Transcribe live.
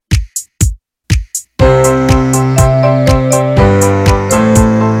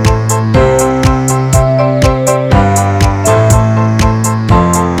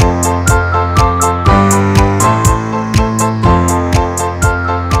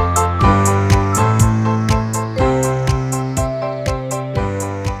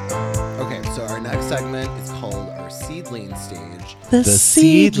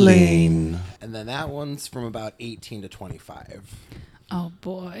seedling. And then that one's from about 18 to 25. Oh,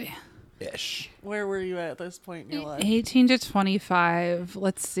 boy. Ish. Where were you at this point in your life? 18 to 25.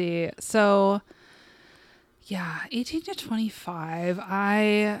 Let's see. So, yeah, 18 to 25.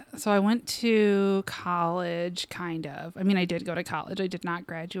 I went to college, kind of. I mean, I did go to college. I did not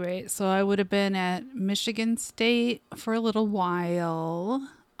graduate. So I would have been at Michigan State for a little while.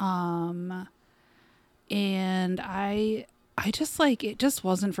 And I just like, it just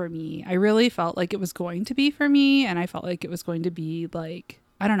wasn't for me. I really felt like it was going to be for me. And I felt like it was going to be like,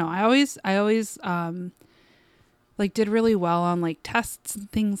 I don't know. I always like did really well on like tests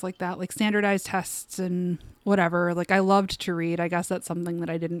and things like that, like standardized tests and whatever. Like I loved to read. I guess that's something that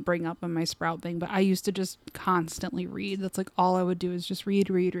I didn't bring up in my Sprout thing, but I used to just constantly read. That's like all I would do is just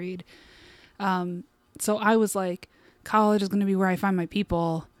read. So I was like, college is going to be where I find my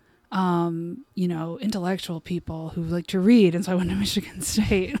people. Intellectual people who like to read. And so I went to Michigan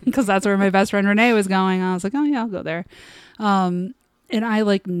State because that's where my best friend Renee was going. I was like, oh yeah, I'll go there. And I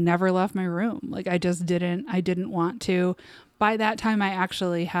like never left my room. Like I didn't want to. By that time I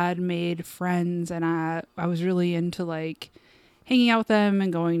actually had made friends and I was really into like hanging out with them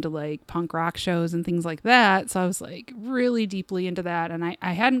and going to like punk rock shows and things like that. So I was like really deeply into that. And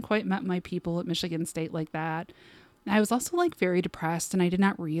I hadn't quite met my people at Michigan State like that. I was also like very depressed and I did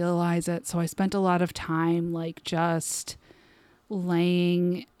not realize it. So I spent a lot of time like just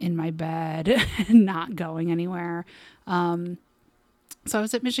laying in my bed and not going anywhere. So I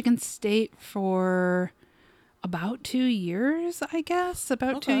was at Michigan State for about 2 years, I guess,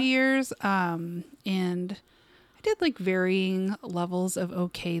 about 2 years. And I did like varying levels of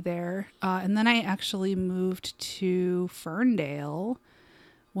okay there. And then I actually moved to Ferndale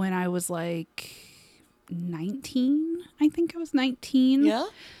when I was like 19. I think I was 19. Yeah?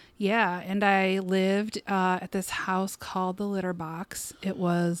 Yeah, and I lived at this house called the Litter Box. It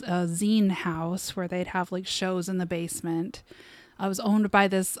was a zine house where they'd have like shows in the basement. I was owned by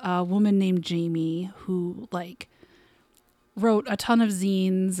this woman named Jamie who like wrote a ton of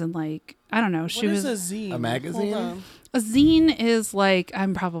zines and like, I don't know. What is a zine? A magazine? Hold on. A zine is like,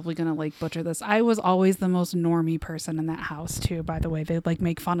 I'm probably going to like butcher this. I was always the most normie person in that house too, by the way. They'd like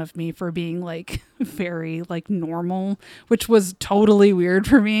make fun of me for being like very like normal, which was totally weird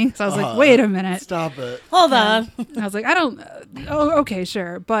for me. So I was like, wait a minute. Stop it. Hold on. I was like, okay,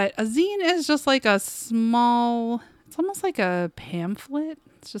 sure. But a zine is just like a small, it's almost like a pamphlet.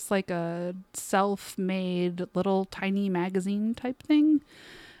 It's just like a self-made little tiny magazine type thing.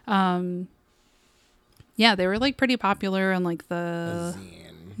 Yeah, they were like pretty popular in like A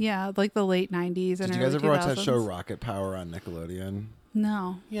zine. like the late 90s. Did and you guys early ever watch that 2000s. show Rocket Power on Nickelodeon?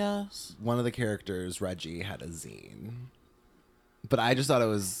 No. Yes. One of the characters, Reggie, had a zine. But I just thought it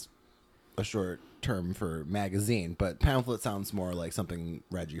was a short term for magazine. But pamphlet sounds more like something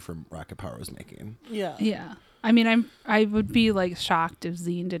Reggie from Rocket Power was making. Yeah. Yeah. I mean, I would be like shocked if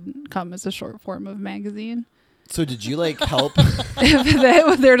zine didn't come as a short form of magazine. So did you like help?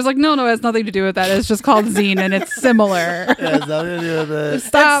 They're just like, no, it has nothing to do with that. It's just called zine and it's similar. Yeah, it's nothing to do with it.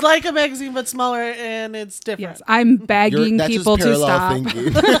 Stop. It's like a magazine, but smaller, and it's different. Yes, I'm begging That's people just to parallel stop.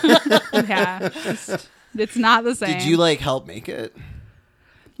 thinking. Yeah, it's not the same. Did you like help make it?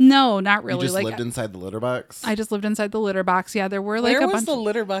 No, not really. You just like lived inside the litter box? I just lived inside the litter box. Yeah, there were like Where a was bunch. the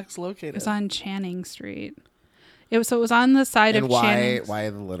litter box located? It was on Channing Street. It was on the side And of why Channing.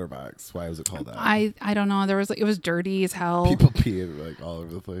 the litter box? Why was it called that? I don't know. There was like, it was dirty as hell. People peed like all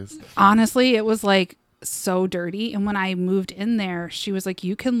over the place. Honestly, it was like so dirty. And when I moved in there, she was like,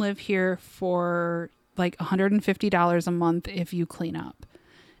 you can live here for like $150 a month if you clean up.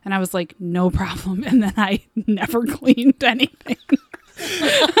 And I was like, no problem. And then I never cleaned anything.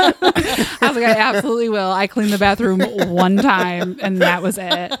 I was like, I absolutely will. I cleaned the bathroom one time and that was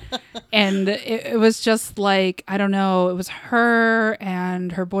it. And it was just like, I don't know, it was her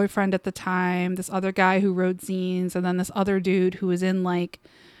and her boyfriend at the time, this other guy who wrote zines, and then this other dude who was in like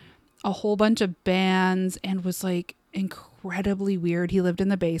a whole bunch of bands and was like incredibly weird. He lived in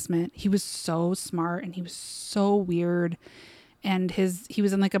the basement. He was so smart and he was so weird. And he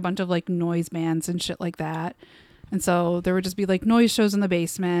was in like a bunch of like noise bands and shit like that. And so there would just be like noise shows in the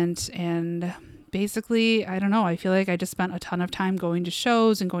basement. And basically, I don't know, I feel like I just spent a ton of time going to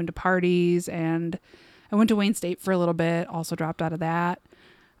shows and going to parties. And I went to Wayne State for a little bit, also dropped out of that.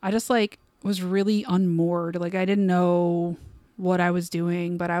 I just like was really unmoored. Like I didn't know what I was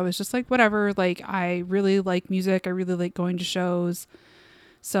doing, but I was just like, whatever. Like I really like music. I really like going to shows.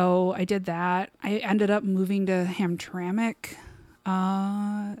 So I did that. I ended up moving to Hamtramck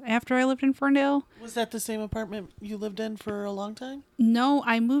After I lived in Ferndale. Was that the same apartment you lived in for a long time? No,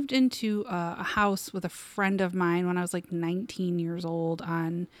 I moved into a house with a friend of mine when I was like 19 years old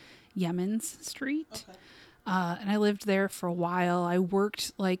on Yemen's Street. Okay. And I lived there for a while. I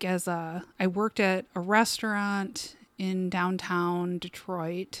worked I worked at a restaurant in downtown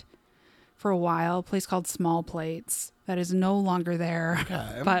Detroit for a while, a place called Small Plates that is no longer there.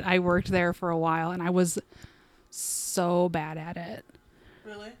 Okay. But I worked there for a while and I was so bad at it.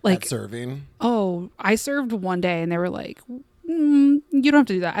 Really? Like, At serving. oh, I served one day and they were like, you don't have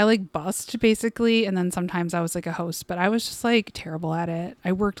to do that. I like bussed basically. And then sometimes I was like a host, but I was just like terrible at it.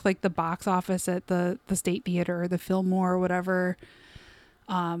 I worked like the box office at the State Theater, the Fillmore, or whatever.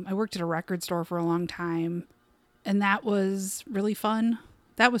 I worked at a record store for a long time and that was really fun.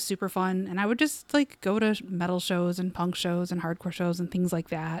 That was super fun. And I would just like go to metal shows and punk shows and hardcore shows and things like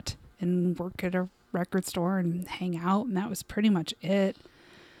that and work at a record store and hang out. And that was pretty much it.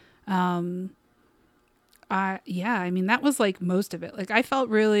 I mean, that was like most of it. Like I felt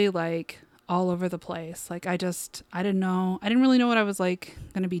really like all over the place. Like I didn't really know what I was like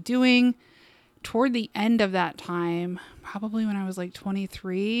going to be doing toward the end of that time, probably when I was like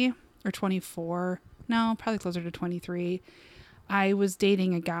 23 or 24. No, probably closer to 23. I was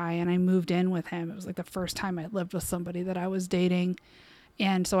dating a guy and I moved in with him. It was like the first time I lived with somebody that I was dating.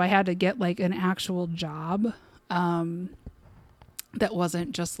 And so I had to get like an actual job. That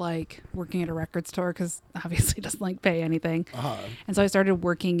wasn't just like working at a record store because obviously it doesn't like pay anything. And so I started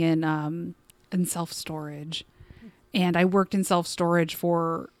working in self-storage, and I worked in self-storage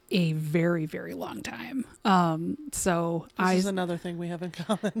for a very, very long time. This is another thing we have in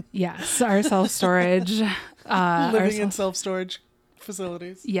common. Yes, our self-storage, Living in self-storage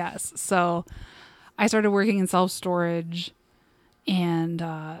facilities. yes. So I started working in self-storage and,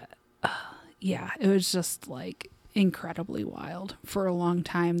 yeah, it was just like incredibly wild for a long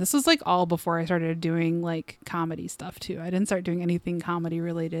time. This was like all before I started doing like comedy stuff too. I didn't start doing anything comedy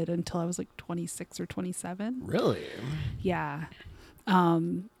related until I was like 26 or 27. Really? Yeah.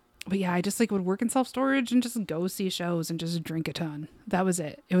 But yeah, I just like would work in self-storage and just go see shows and just drink a ton. That was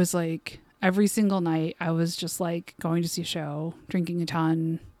it. It was like every single night I was just like going to see a show, drinking a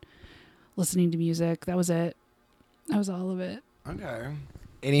ton, listening to music. That was it. That was all of it. Okay.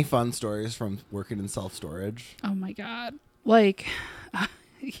 Any fun stories from working in self-storage? Oh my God. Like,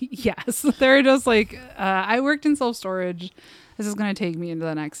 yes, they're just like, I worked in self-storage. This is going to take me into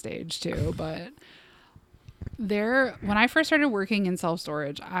the next stage too. But when I first started working in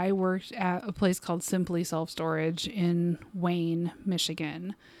self-storage, I worked at a place called Simply Self-Storage in Wayne,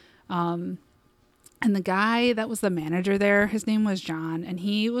 Michigan. And the guy that was the manager there, his name was John. And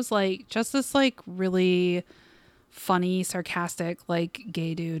he was like, just this like really funny, sarcastic, like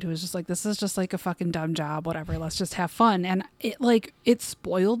gay dude who was just like, this is just like a fucking dumb job, whatever, let's just have fun. And it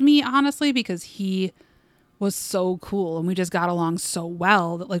spoiled me honestly because he was so cool and we just got along so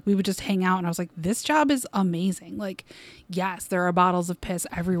well that like we would just hang out and I was like, this job is amazing. Like, yes, there are bottles of piss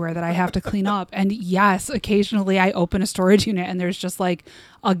everywhere that I have to clean up, and yes, occasionally I open a storage unit and there's just like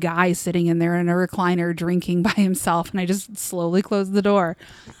a guy sitting in there in a recliner drinking by himself and I just slowly close the door.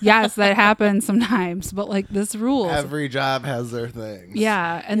 Yes, that happens sometimes, but like this rules. Every job has their things.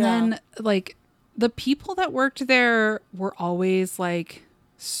 Yeah. And then like the people that worked there were always like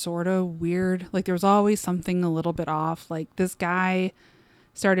sort of weird. Like there was always something a little bit off. Like this guy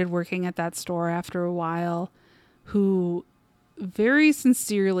started working at that store after a while who very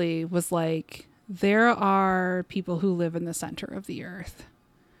sincerely was like, there are people who live in the center of the earth.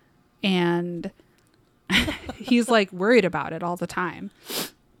 And he's like worried about it all the time.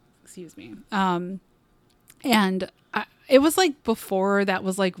 Excuse me. It was like before that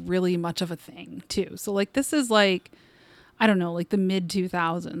was like really much of a thing too. So like this is like, I don't know, like the mid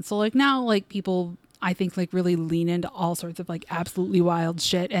 2000s. So like now like people I think like really lean into all sorts of like absolutely wild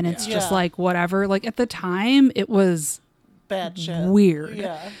shit and it's just like whatever. Like at the time it was Bad shit. weird.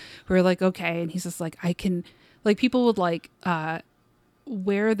 Yeah. We were like, okay. And he's just like, I can, like people would like,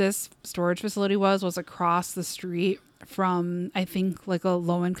 where this storage facility was across the street from, I think like a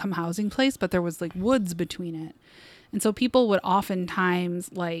low income housing place, but there was like woods between it. And so people would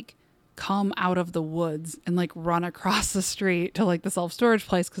oftentimes like come out of the woods and like run across the street to like the self-storage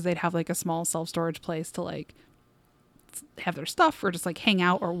place because they'd have like a small self-storage place to like have their stuff or just like hang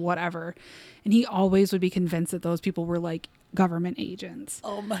out or whatever. And he always would be convinced that those people were like government agents.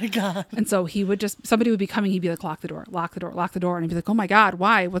 Oh my God. And so somebody would be coming, he'd be like, lock the door. And he'd be like, oh my God,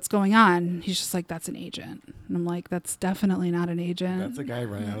 why? What's going on? And he's just like, that's an agent. And I'm like, that's definitely not an agent. That's a guy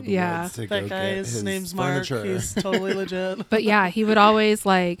running out of the Yeah. woods to That go guy, get his his name's furniture. Mark. He's totally legit. But yeah, he would always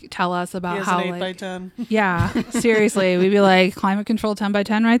like tell us He about has how an 8 like by 10. yeah, seriously, we'd be like climate control 10 by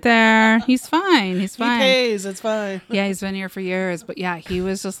 10 right there. He's fine. He's He fine. pays. It's fine. Yeah, he's been here for years. But yeah, he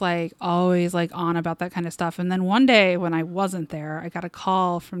was just like always like on about that kind of stuff. And then one day when I wasn't there, I got a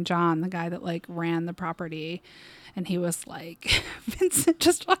call from John, the guy that like ran the property. And he was like, Vincent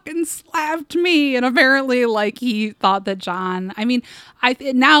just fucking slapped me. And apparently, like, he thought that John, I mean,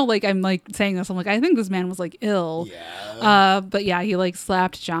 now, like, I'm like saying this, I'm like, I think this man was like ill. Yeah. But yeah, he like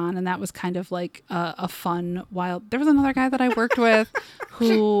slapped John. And that was kind of like a fun, wild. There was another guy that I worked with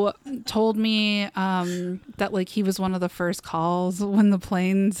who told me that like he was one of the first calls when the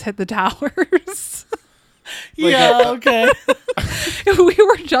planes hit the towers. Yeah, okay. We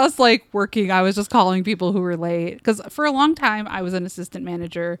were just like working. I was just calling people who were late because for a long time I was an assistant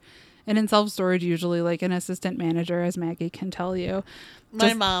manager, and in self-storage usually like an assistant manager, as Maggie can tell you.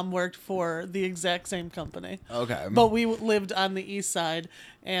 My mom worked for the exact same company. Okay. But we lived on the east side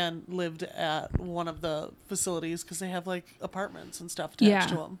and lived at one of the facilities because they have like apartments and stuff attached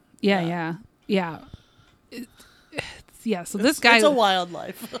to them. Yeah. So this guy, it's a wild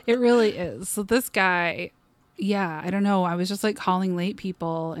life. it really is. So this guy, yeah, I don't know. I was just like calling late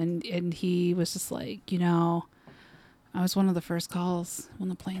people, and he was just like, I was one of the first calls when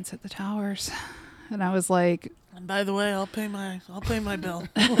the planes hit the towers, and I was like, And by the way, I'll pay my bill.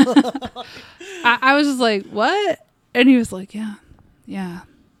 I was just like, what? And he was like, yeah,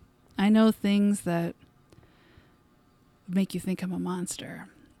 I know things that make you think I'm a monster,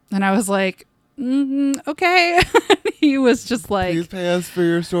 and I was like, okay. He was just like, Please pay us for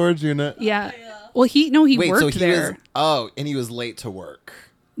your storage unit. yeah. Well, he Wait, worked so he there. and he was late to work.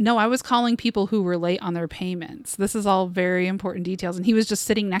 No, I was calling people who were late on their payments. This is all very important details. And he was just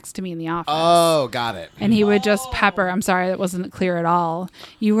sitting next to me in the office. Oh, got it. And he would just pepper. I'm sorry, that wasn't clear at all.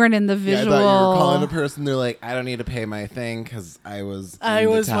 You weren't in the visual. Yeah, I thought you were calling a person. They're like, I don't need to pay my thing because I was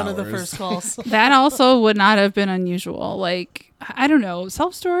one of the first calls. That also would not have been unusual. Like, I don't know.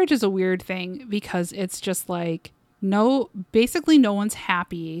 Self-storage is a weird thing because it's just like, basically no one's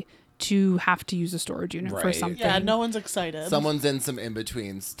happy to have to use a storage unit for Right. something. Yeah, no one's excited. Someone's in some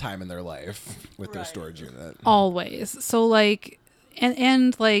in-between time in their life with their Right. storage unit. Always. So like,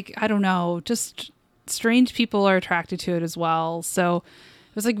 and like, I don't know, just strange people are attracted to it as well. So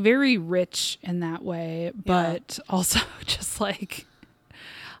it was like very rich in that way, but also just like,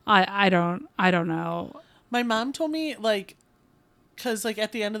 I don't know. My mom told me, like, because, like,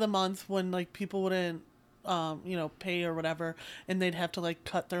 at the end of the month when, like, people wouldn't, pay or whatever, and they'd have to, like,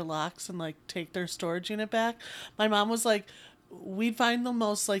 cut their locks and, like, take their storage unit back, my mom was like, we'd find the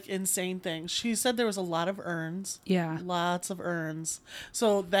most, like, insane things. She said there was a lot of urns. Yeah. Lots of urns.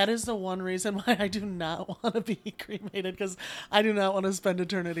 So that is the one reason why I do not want to be cremated, because I do not want to spend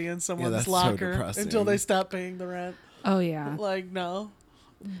eternity in someone's that's so locker depressing. until they stop paying the rent. Oh yeah. Like, no.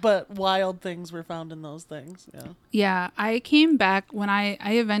 But wild things were found in those things. Yeah. Yeah, I came back when I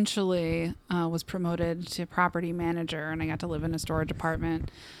eventually was promoted to property manager, and I got to live in a storage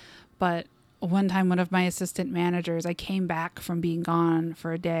apartment. But one time, one of my assistant managers, I came back from being gone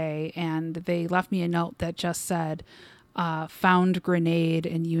for a day, and they left me a note that just said, found grenade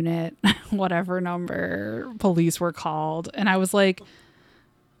in unit, whatever number, police were called. And I was like,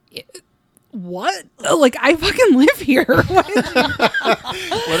 what? Like, I fucking live here. What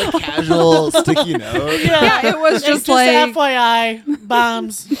a casual sticky note. Yeah, it was just like FYI,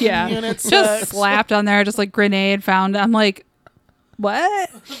 bombs. yeah, Units just slapped on there, just like grenade found. I'm like, what?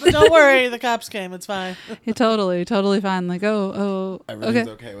 But don't worry, the cops came. It's fine. Yeah, totally fine. Like, oh, Everything's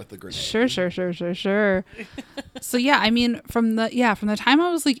okay. okay with the grenade. Sure. So yeah, I mean, from the time I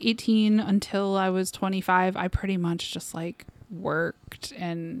was like 18 until I was 25, I pretty much just like worked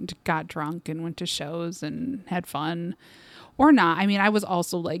and got drunk and went to shows and had fun. Or not. I mean, I was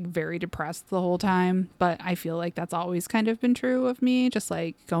also like very depressed the whole time, but I feel like that's always kind of been true of me, just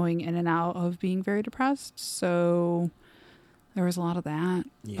like going in and out of being very depressed. So there was a lot of that.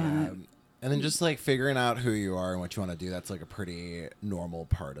 Yeah. And then just like figuring out who you are and what you want to do, that's like a pretty normal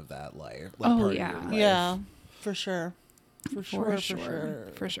part of that life. Like, Oh, part yeah. Of your life. Yeah, for sure. For sure.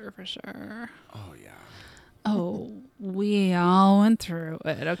 For sure. Oh, yeah. Oh, we all went through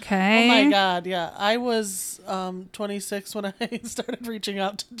it, okay? Oh my God, yeah. I was 26 when I started reaching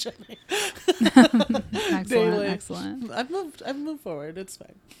out to Jenny. Daily. Excellent. I've moved forward. It's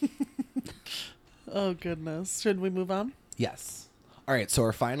fine. Oh goodness. Should we move on? Yes. All right. So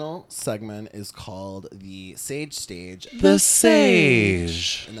our final segment is called the Sage Stage. The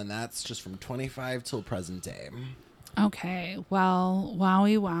Sage. And then that's just from 25 till present day. Okay, well,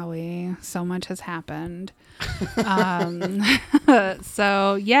 wowie. So much has happened. um,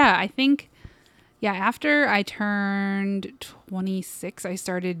 so, yeah, I think, yeah, after I turned 26, I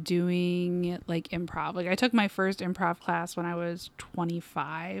started doing like improv. Like, I took my first improv class when I was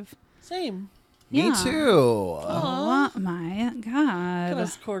 25. Same. Me Yeah. too. Aw. Oh my Look God. at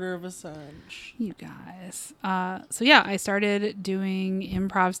us, quarter of a cinch. You guys. So yeah, I started doing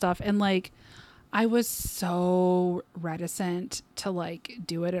improv stuff and like I was so reticent to like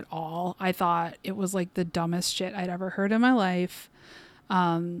do it at all. I thought it was like the dumbest shit I'd ever heard in my life.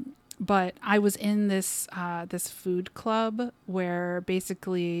 But I was in this food club where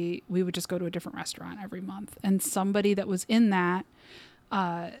basically we would just go to a different restaurant every month, and somebody that was in that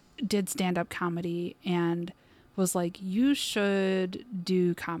did stand up comedy and was like, you should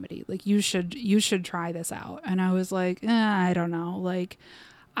do comedy, like you should try this out. And I was like, I don't know, like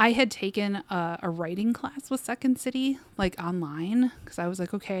I had taken a writing class with Second City, like online, because I was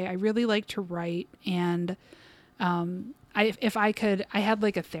like, okay, I really like to write. And if I could, I had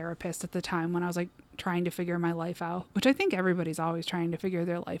like a therapist at the time when I was like trying to figure my life out, which I think everybody's always trying to figure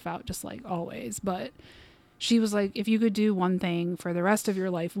their life out, just like always. But she was like, if you could do one thing for the rest of your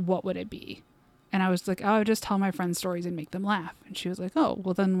life, what would it be? And I was like, oh, I would just tell my friends stories and make them laugh. And she was like, oh,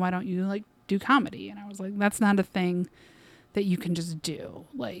 well, then why don't you like do comedy? And I was like, that's not a thing that you can just do.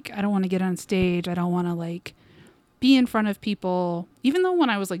 Like, I don't want to get on stage. I don't want to like be in front of people. Even though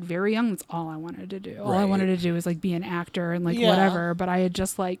when I was like very young, that's all I wanted to do. All I wanted to do was like be an actor and like whatever. But I had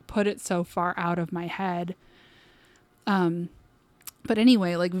just like put it so far out of my head. But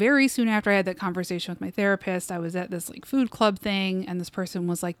anyway, like very soon after I had that conversation with my therapist, I was at this like food club thing, and this person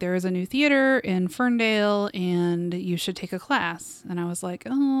was like, there is a new theater in Ferndale and you should take a class. And I was like,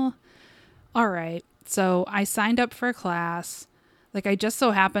 oh, all right. So I signed up for a class. Like I just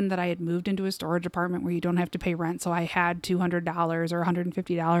so happened that I had moved into a storage apartment where you don't have to pay rent. So I had $200 or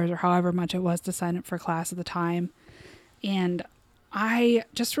 $150 or however much it was to sign up for a class at the time. And I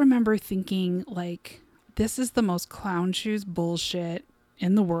just remember thinking like, this is the most clown shoes bullshit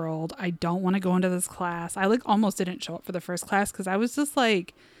in the world. I don't want to go into this class. I like almost didn't show up for the first class because I was just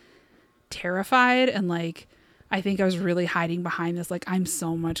like terrified, and like I think I was really hiding behind this like I'm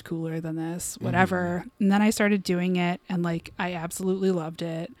so much cooler than this, whatever. And then I started doing it and like I absolutely loved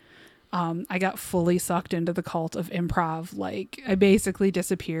it. I got fully sucked into the cult of improv. Like I basically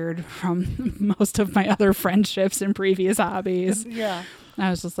disappeared from most of my other friendships and previous hobbies. Yeah. I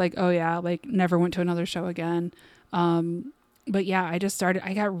was just like, oh yeah, like never went to another show again. But yeah, I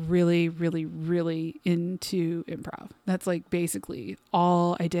got really, really, really into improv. That's like basically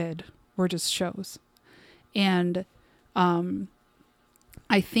all I did were just shows. And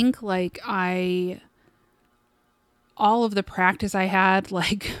I think like all of the practice I had,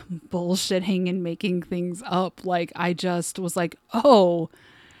 like bullshitting and making things up, like I just was like, oh,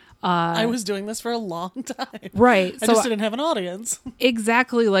 I was doing this for a long time. right. I just didn't have an audience.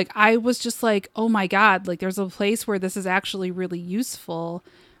 Exactly. Like I was just like, oh my God, like there's a place where this is actually really useful.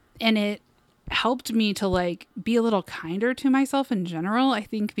 And it helped me to like be a little kinder to myself in general. I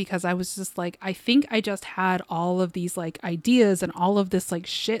think because I was just like, I think I just had all of these like ideas and all of this like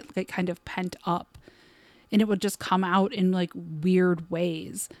shit like kind of pent up, and it would just come out in like weird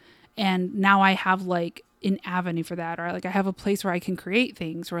ways. And now I have like an avenue for that, or like I have a place where I can create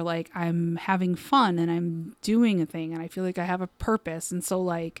things where like I'm having fun and I'm doing a thing and I feel like I have a purpose. And so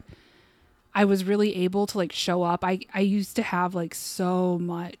like I was really able to like show up. I used to have like so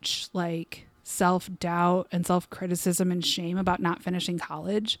much like self-doubt and self-criticism and shame about not finishing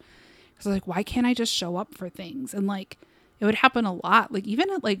college. Because like, why can't I just show up for things? And like it would happen a lot. Like even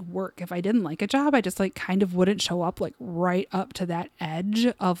at like work, if I didn't like a job, I just like kind of wouldn't show up like right up to that edge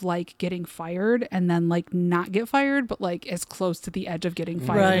of like getting fired, and then like not get fired, but like as close to the edge of getting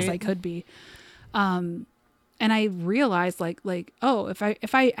fired as I could be. And I realized like, oh, if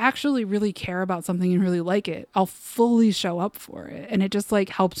I actually really care about something and really like it, I'll fully show up for it. And it just like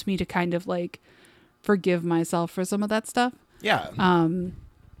helped me to kind of like forgive myself for some of that stuff. Yeah.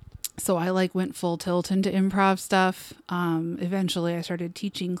 So I like went full tilt into improv stuff. Eventually I started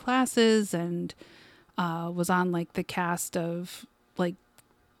teaching classes and was on like the cast of like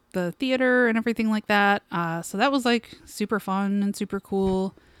the theater and everything like that. So that was like super fun and super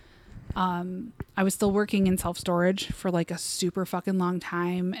cool. I was still working in self-storage for like a super fucking long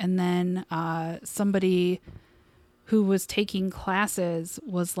time. And then somebody who was taking classes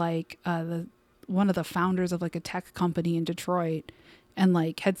was like one of the founders of like a tech company in Detroit, and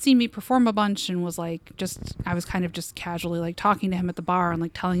like had seen me perform a bunch and was like, I was kind of just casually like talking to him at the bar and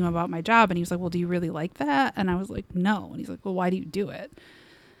like telling him about my job. And he was like, well, do you really like that? And I was like, no. And he's like, well, why do you do it?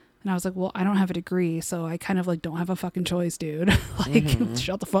 And I was like, well, I don't have a degree, so I kind of like don't have a fucking choice, dude. Like,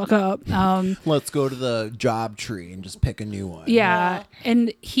 shut the fuck up. Let's go to the job tree and just pick a new one. Yeah.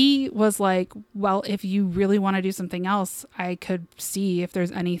 And he was like, well, if you really want to do something else, I could see if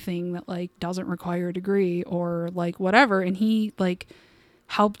there's anything that like doesn't require a degree or like whatever. And he like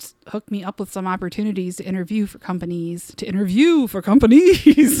helped hook me up with some opportunities to interview for companies. I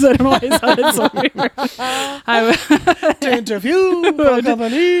don't know why I said it so weird. To interview for a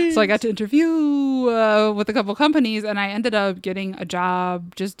company. So I got to interview with a couple companies, and I ended up getting a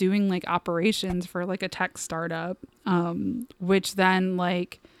job just doing like operations for like a tech startup, which then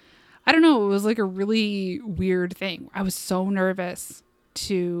like, I don't know, it was like a really weird thing. I was so nervous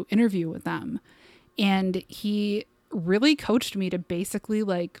to interview with them, and he really coached me to basically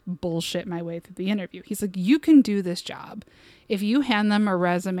like bullshit my way through the interview. He's like, you can do this job. If you hand them a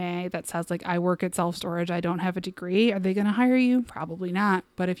resume that says like, I work at self-storage, I don't have a degree, are they going to hire you? Probably not.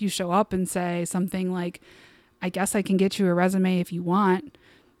 But if you show up and say something like, I guess I can get you a resume if you want,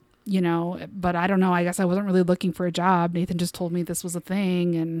 you know, but I don't know. I guess I wasn't really looking for a job. Nathan just told me this was a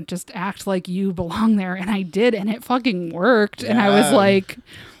thing and just act like you belong there. And I did. And it fucking worked. Yeah. And I was like,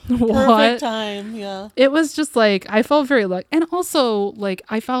 what? Perfect time. Yeah. It was just like, I felt very lucky. And also like,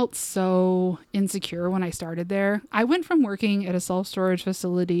 I felt so insecure when I started there. I went from working at a self-storage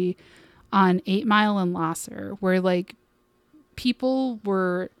facility on 8 Mile and Lasser, where like people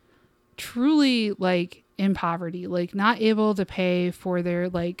were truly like in poverty, like not able to pay for their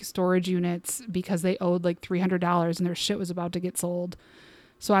like storage units because they owed like $300 and their shit was about to get sold.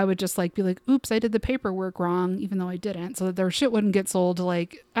 So I would just like be like, oops, I did the paperwork wrong, even though I didn't, so that their shit wouldn't get sold.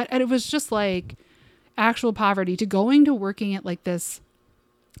 Like, and it was just like actual poverty, to going to working at like this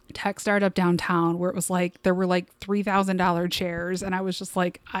tech startup downtown where it was like, there were like $3,000 chairs. And I was just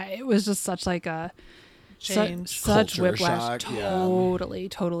like, it was just such like a change, such culture whiplash. shock, yeah.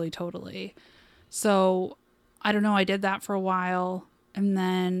 Totally. So I don't know. I did that for a while. And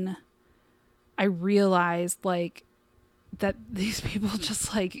then I realized like, that these people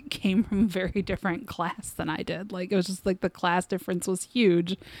just like came from a very different class than I did. Like it was just like the class difference was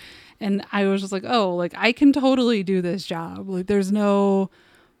huge. And I was just like, oh, like I can totally do this job. Like there's no,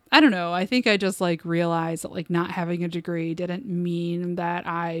 I don't know. I think I just like realized that like not having a degree didn't mean that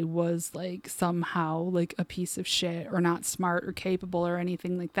I was like somehow like a piece of shit or not smart or capable or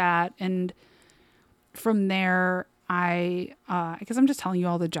anything like that. And from there, I guess I'm just telling you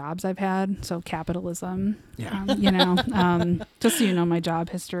all the jobs I've had. So capitalism, you know, just so you know my job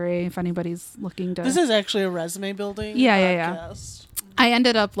history, if anybody's looking to. This is actually a resume building. Yeah. I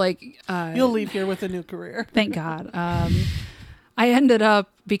ended up like. You'll leave here with a new career. Thank God. I ended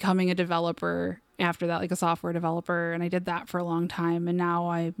up becoming a developer after that, like a software developer. And I did that for a long time. And now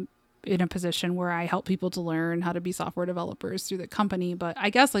I'm in a position where I help people to learn how to be software developers through the company. But I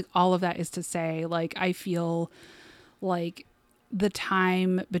guess like all of that is to say, like, I feel like the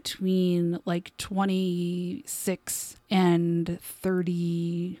time between like 26 and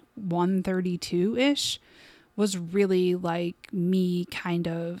 31, 32-ish was really like me kind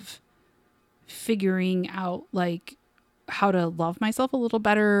of figuring out like how to love myself a little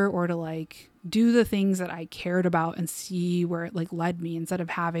better, or to like do the things that I cared about and see where it like led me, instead of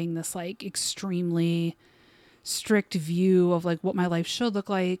having this like extremely strict view of like what my life should look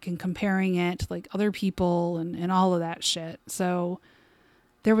like and comparing it to like other people and all of that shit. So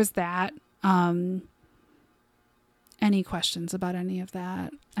there was that. Any questions about any of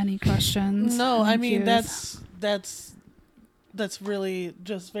that? Any questions? No, I mean, Confused? that's really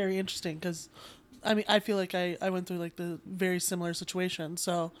just very interesting, because I mean, I feel like I went through like the very similar situation.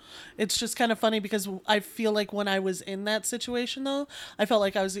 So it's just kind of funny, because I feel like when I was in that situation, though, I felt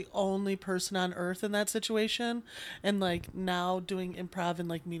like I was the only person on earth in that situation. And like now doing improv and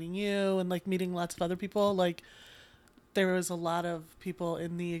like meeting you and like meeting lots of other people, like there was a lot of people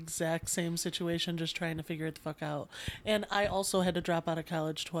in the exact same situation just trying to figure it the fuck out. And I also had to drop out of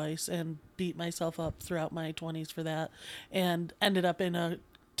college twice and beat myself up throughout my 20s for that, and ended up in a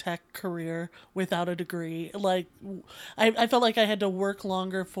tech career without a degree. Like I felt like I had to work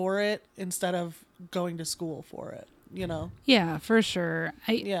longer for it instead of going to school for it, you know? Yeah, for sure.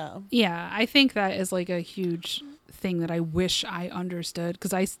 Yeah, I think that is like a huge thing that I wish I understood,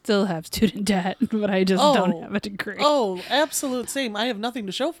 because I still have student debt, but I just don't have a degree. Oh, absolute same. I have nothing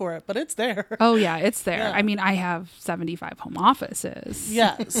to show for it, but it's there. Oh yeah, it's there. Yeah. I mean, I have 75 home offices.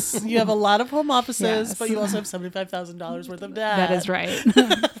 Yes, you have a lot of home offices, Yes. but you also have $75,000 worth of debt. That is right.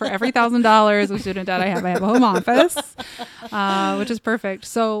 For every $1,000 of student debt I have a home office, which is perfect.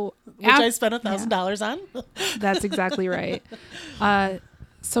 So Which I spent $1,000 on. That's exactly right.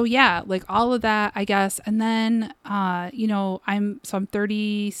 So yeah, like all of that, I guess. And then, I'm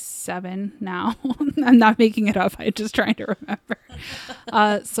 37 now. I'm not making it up. I'm just trying to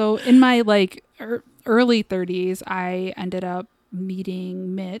remember. So in my like early 30s, I ended up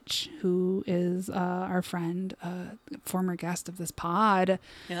meeting Mitch, who is our friend, former guest of this pod.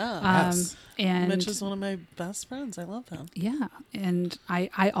 Yeah. Yes. And Mitch is one of my best friends. I love him. yeah, and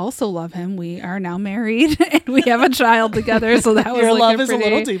I also love him. We are now married and we have a child together. So that was Your like love is pretty, a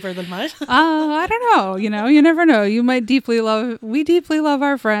little deeper than mine. I don't know. You never know. You might deeply love. We deeply love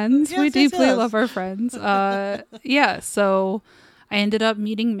our friends. We Yes, deeply yes. love our friends. Yeah. So I ended up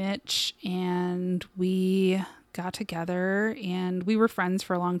meeting Mitch, and we got together, and we were friends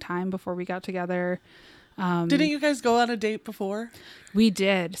for a long time before we got together. Didn't you guys go on a date before? We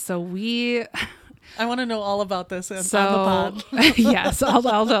did. So we. I want to know all about this on the So pod. yes,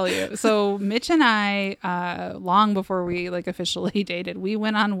 I'll tell you. So Mitch and I, long before we like officially dated, we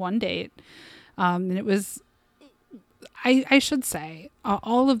went on one date, and it was. I should say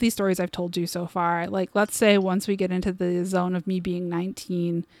all of these stories I've told you so far. Like, let's say once we get into the zone of me being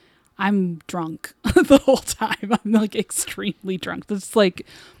 19, I'm drunk the whole time. I'm like extremely drunk. It's like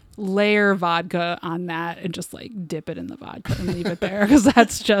layer vodka on that and just like dip it in the vodka and leave it there, because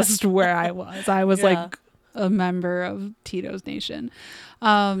that's just where I was. I was Yeah. like a member of Tito's Nation.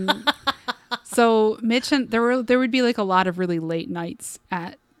 So Mitch and there would be like a lot of really late nights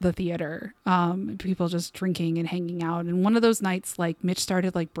at the theater, people just drinking and hanging out. And one of those nights, like Mitch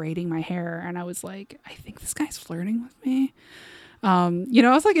started like braiding my hair, and I was like, I think this guy's flirting with me. I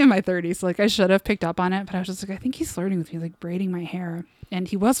was like in my 30s, so like I should have picked up on it, but I was just like, I think he's flirting with me, like braiding my hair. And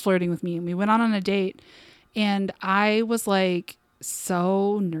he was flirting with me, and we went on a date, and I was like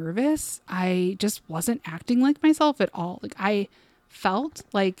so nervous. I just wasn't acting like myself at all. Like I felt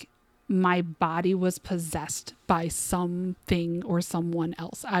like my body was possessed by something or someone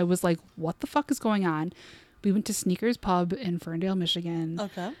else. I was like, what the fuck is going on? We went to Sneakers Pub in Ferndale, Michigan.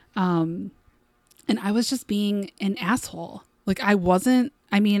 Okay. And I was just being an asshole. Like I wasn't,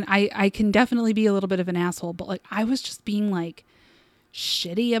 I can definitely be a little bit of an asshole, but like I was just being like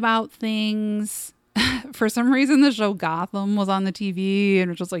shitty about things. For some reason, the show Gotham was on the TV, and it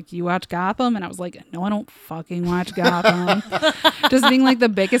was just like, you watch Gotham? And I was like, no, I don't fucking watch Gotham. Just being like the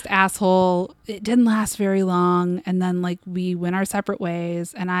biggest asshole. It didn't last very long. And then like we went our separate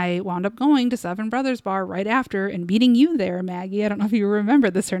ways, and I wound up going to Seven Brothers Bar right after and meeting you there, Maggie. I don't know if you remember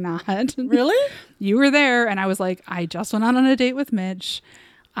this or not. Really? You were there, and I was like, I just went on a date with Mitch.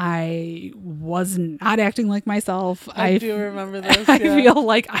 I was not acting like myself. I do remember this. I Yeah. feel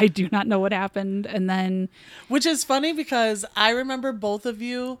like I do not know what happened. And then, Which is funny because I remember both of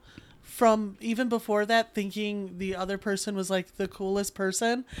you from even before that thinking the other person was like the coolest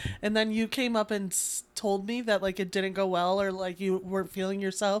person, and then you came up and told me that like it didn't go well, or like you weren't feeling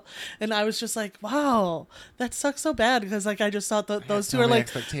yourself, and I was just like, wow, that sucks so bad, because like I just thought that those so two are many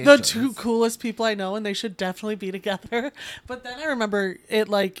like the expectations. two coolest people I know, and they should definitely be together. But then I remember it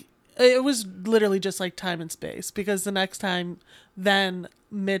like it was literally just like time and space, because the next time then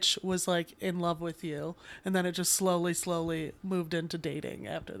Mitch was like in love with you, and then it just slowly moved into dating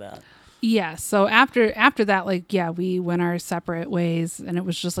after that. yeah. So after that, like, yeah, we went our separate ways, and it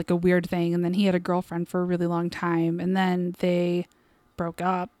was just like a weird thing. And then he had a girlfriend for a really long time, and then they broke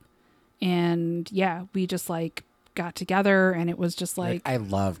up, and yeah, we just like got together, and it was just like, I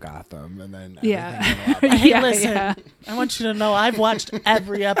love Gotham, and then yeah. everything went Hey, Yeah, listen, yeah. I want you to know I've watched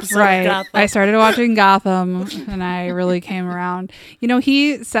every episode Right. of Gotham. I started watching Gotham, and I really came around.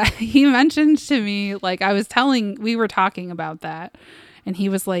 He said, he mentioned to me, like we were talking about that, and he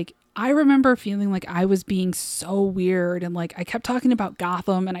was like, I remember feeling like I was being so weird, and like I kept talking about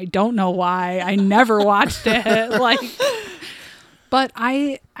Gotham, and I don't know why. I never watched it. Like, but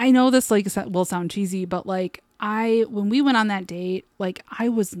I know this like will sound cheesy, but like when we went on that date, like I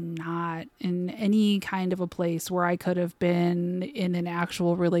was not in any kind of a place where I could have been in an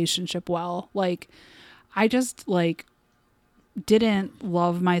actual relationship well. Like I just like didn't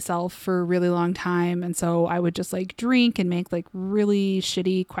love myself for a really long time, and so I would just like drink and make like really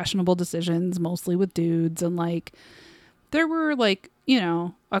shitty, questionable decisions, mostly with dudes. And like there were like,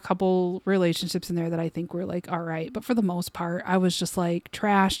 a couple relationships in there that I think were like all right, but for the most part I was just like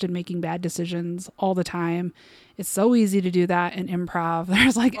trashed and making bad decisions all the time. It's so easy to do that in improv.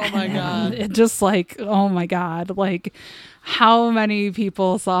 There's like, Oh my God. it just like, oh my God, like how many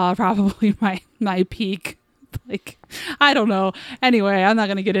people saw probably my peak Like, I don't know. Anyway, I'm not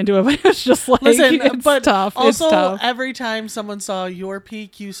going to get into it, but it was just like, Listen, it's but tough. also it's tough. every time someone saw your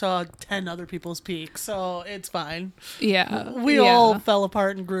peak, you saw 10 other people's peak, so it's fine. Yeah. We all fell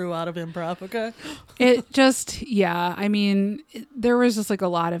apart and grew out of improv, okay? It just, yeah. I mean, there was just like a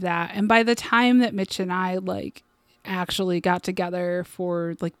lot of that. And by the time that Mitch and I like actually got together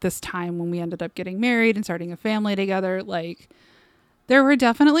for like this time when we ended up getting married and starting a family together, like there were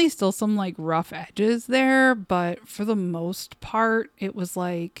definitely still some like rough edges there, but for the most part, it was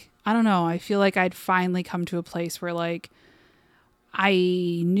like, I don't know. I feel like I'd finally come to a place where like I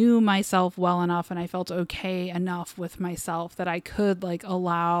knew myself well enough and I felt okay enough with myself that I could like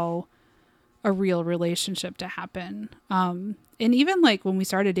allow a real relationship to happen. And even like when we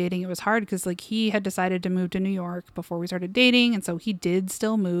started dating, it was hard because like he had decided to move to New York before we started dating. And so he did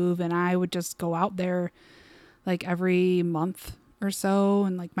still move and I would just go out there like every month or so.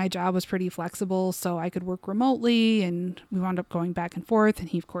 And like my job was pretty flexible, so I could work remotely and we wound up going back and forth. And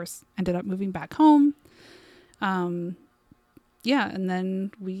he of course ended up moving back home. Yeah. And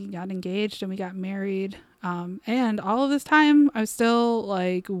then we got engaged and we got married. And all of this time I was still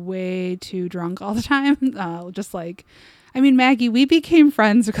like way too drunk all the time. Just like, I mean, Maggie, we became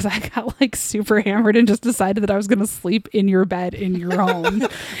friends because I got like super hammered and just decided that I was going to sleep in your bed in your home.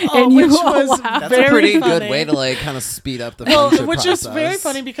 And which you was allowed- That's a pretty funny. good way to like kind of speed up the Well, friendship which is process. very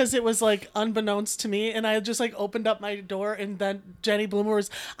funny because it was like unbeknownst to me, and I just like opened up my door, and then Jenny Bloomer was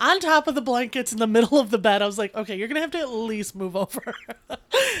on top of the blankets in the middle of the bed. I was like, okay, you're gonna have to at least move over.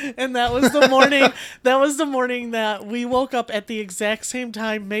 And that was the morning. That was the morning that we woke up at the exact same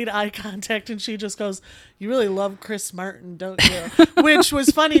time, made eye contact, and she just goes, "You really love Chris Martin, don't you?" Which was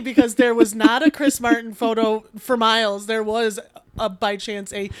funny because there was not a Chris Martin photo for miles. There was, by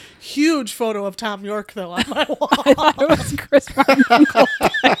chance, a huge photo of Tom York, though, on my wall. I thought it was Chris Martin and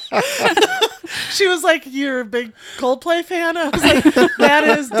Coldplay. She was like, "You're a big Coldplay fan?" I was like,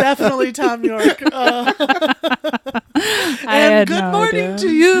 "That is definitely Tom York." I And had good no morning idea. to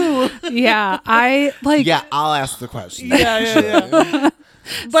you. Yeah, I like. Yeah, I'll ask the question. Yeah.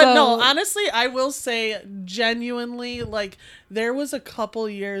 But So- no, honestly, I will say genuinely, like, there was a couple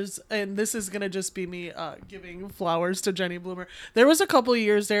years, and this is going to just be me giving flowers to Jenny Bloomer. There was a couple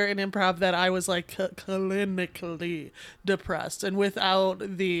years there in improv that I was, like, clinically depressed. And without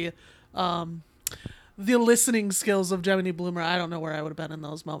the listening skills of Jenny Bloomer, I don't know where I would have been in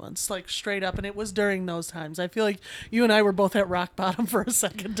those moments. Like, straight up. And it was during those times. I feel like you and I were both at rock bottom for a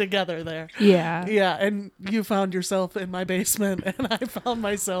second together there. Yeah. Yeah, and you found yourself in my basement, and I found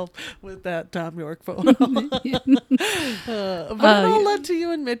myself with that Tom York photo. But it all led to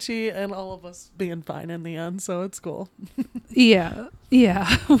you and Mitchie and all of us being fine in the end, so it's cool. Yeah.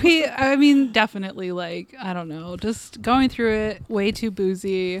 I mean, definitely, like, I don't know, just going through it, way too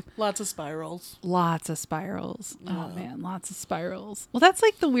boozy. Lots of spirals. Lots of spirals. Oh, man, lots of spirals. Well, that's,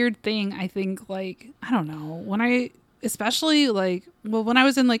 like, the weird thing, I think, like, I don't know, when I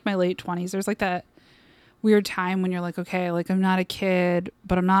was in, like, my late 20s, there's, like, that weird time when you're like, okay, like, I'm not a kid,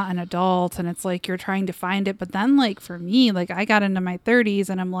 but I'm not an adult, and it's, like, you're trying to find it, but then, like, for me, like, I got into my 30s,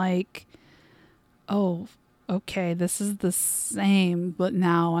 and I'm like, oh, okay, this is the same, but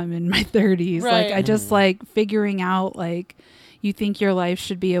now I'm in my 30s. Right. Like, I just like figuring out, like, you think your life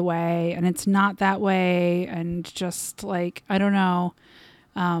should be a way and it's not that way. And just like, I don't know.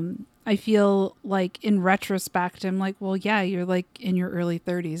 I feel like in retrospect, I'm like, well, yeah, you're like in your early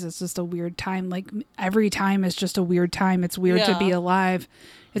 30s. It's just a weird time. Like every time is just a weird time. It's weird to be Yeah. alive.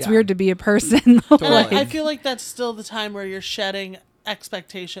 It's Yeah. weird to be a person. Totally. I feel like that's still the time where you're shedding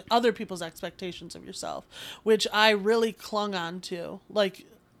other people's expectations of yourself, which I really clung on to, like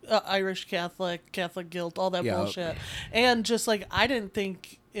Irish Catholic guilt, all that Yeah. bullshit. And just like, I didn't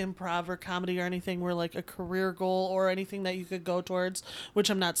think improv or comedy or anything were like a career goal or anything that you could go towards,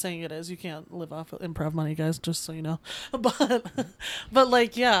 which I'm not saying it is. You can't live off of improv money, guys, just so you know. But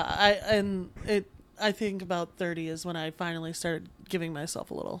like, yeah, I think about 30 is when I finally started giving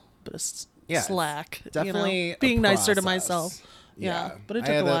myself a little bit of Yeah, slack. Definitely you know? Being nicer to process. myself. Yeah, but it took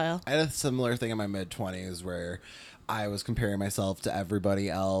I had a while. I had a similar thing in my mid 20s where I was comparing myself to everybody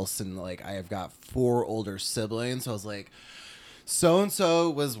else, and like I have got 4 older siblings, so I was like, so and so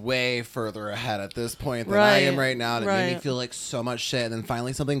was way further ahead at this point than I am right now, and it made me Right. feel like so much shit. And then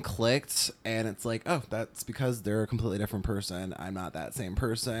finally something clicked, and it's like, oh, that's because they're a completely different person. I'm not that same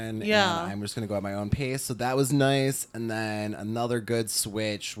person. Yeah. And I'm just gonna go at my own pace. So that was nice. And then another good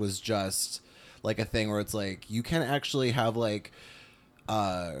switch was just like a thing where it's like you can actually have like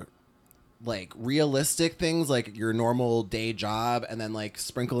like realistic things like your normal day job, and then like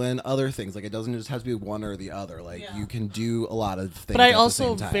sprinkle in other things. Like it doesn't just have to be one or the other. Like you can do a lot of things. But I at also the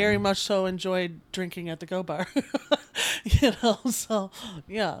same time. very much so enjoyed drinking at the Go Bar. So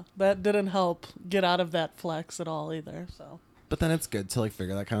yeah, that didn't help get out of that flex at all either. So. But then it's good to like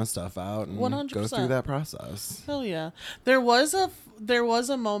figure that kind of stuff out and 100%. go through that process. Hell yeah. There was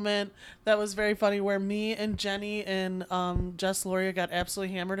a moment that was very funny where me and Jenny and Jess Loria got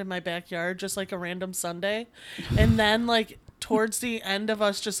absolutely hammered in my backyard just like a random Sunday. And then like towards the end of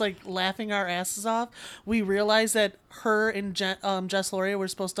us just like laughing our asses off, we realized that her and Jess Loria were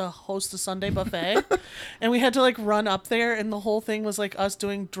supposed to host a Sunday buffet. And we had to like run up there, and the whole thing was like us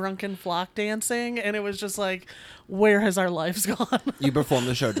doing drunken flock dancing, and it was just like, where has our lives gone? You performed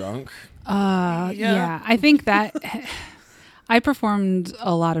the show drunk? Yeah. I think that I performed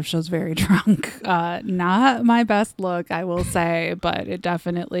a lot of shows very drunk. Not my best look, I will say, but it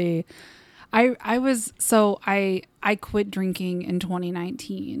definitely. I quit drinking in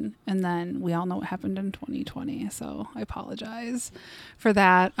 2019, and then we all know what happened in 2020. So I apologize for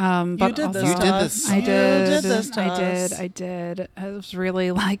that. But you did also, this to us. I You did this to I us. did. It was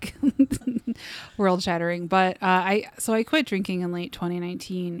really like world shattering. But I quit drinking in late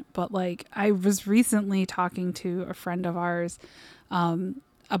 2019. But like I was recently talking to a friend of ours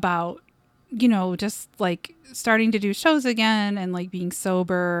about, you know, just like starting to do shows again and like being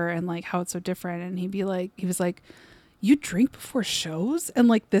sober and like how it's so different. And he was like, you drink before shows? And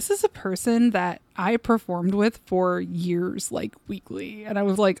like, this is a person that I performed with for years, like weekly. And I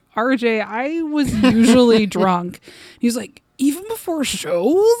was like, RJ, I was usually drunk. He was like, even before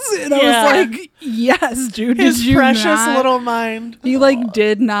shows? And I was like, yes, dude. His did you precious not? little mind. He like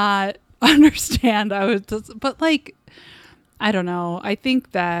did not understand. I was just, but like, I don't know. I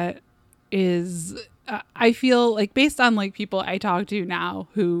think that is I feel like based on like people I talk to now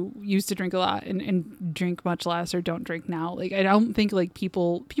who used to drink a lot and drink much less or don't drink now, like I don't think like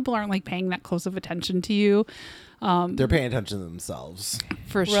people aren't like paying that close of attention to you. They're paying attention to themselves.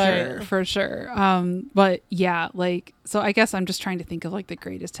 For Right. sure. But yeah, like, so I guess I'm just trying to think of like the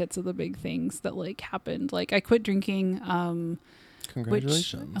greatest hits of the big things that like happened. Like I quit drinking.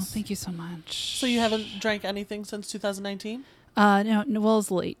 Congratulations. Thank you so much. So you haven't drank anything since 2019? No, well, it was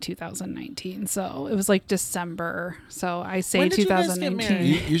late 2019, so it was like December. So I say When did you guys get 2019.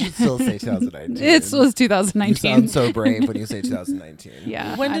 married? You should still say 2019. It was You 2019. sound so brave when you say 2019.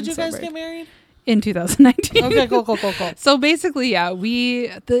 Yeah. When did I'm you so guys brave. get married? In 2019. Okay, cool. So basically, yeah,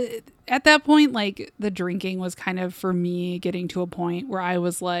 at that point, like the drinking was kind of for me getting to a point where I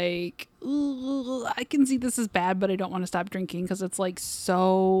was like, "Ooh, I can see this is bad, but I don't want to stop drinking because it's like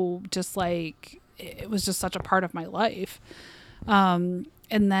so just like it was just such a part of my life. And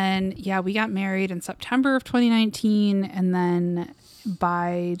then, yeah, we got married in September of 2019. And then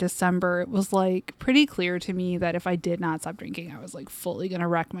by December, it was like pretty clear to me that if I did not stop drinking, I was like fully going to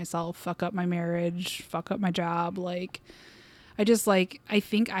wreck myself, fuck up my marriage, fuck up my job. Like, I just like, I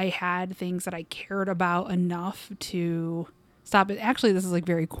think I had things that I cared about enough to stop it. Actually, this is like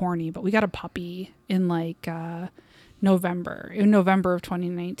very corny, but we got a puppy in like, November of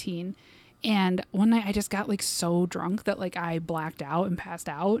 2019. And one night I just got like so drunk that like I blacked out and passed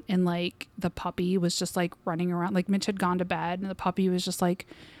out, and like the puppy was just like running around. Like Mitch had gone to bed and the puppy was just like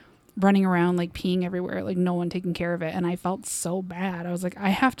running around, like peeing everywhere, like no one taking care of it. And I felt so bad. I was like, I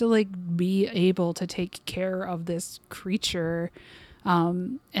have to like be able to take care of this creature.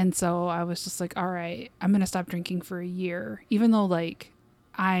 And so I was just like, all right, I'm going to stop drinking for a year, even though like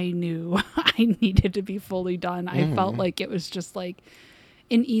I knew I needed to be fully done. I felt like it was just like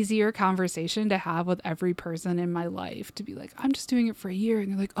an easier conversation to have with every person in my life, to be like, I'm just doing it for a year. And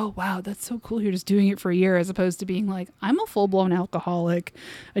they're like, oh, wow, that's so cool. You're just doing it for a year, as opposed to being like, I'm a full blown alcoholic.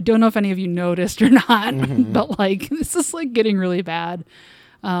 I don't know if any of you noticed or not, but like, this is like getting really bad.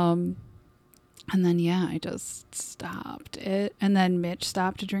 And then, yeah, I just stopped it. And then Mitch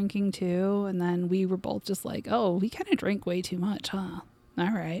stopped drinking too. And then we were both just like, oh, we kind of drink way too much, huh?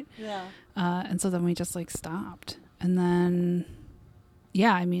 All right. Yeah. And so then we just like stopped. And then,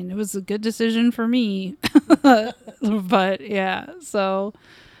 yeah, I mean, it was a good decision for me. But yeah, so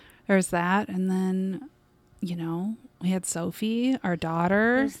there's that. And then, you know, we had Sophie, our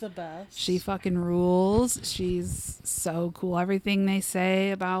daughter. Who's the best? She fucking rules. She's so cool. Everything they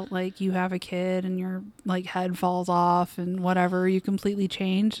say about like you have a kid and your like head falls off and whatever, you completely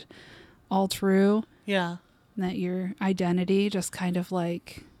change. All true. Yeah. And that your identity just kind of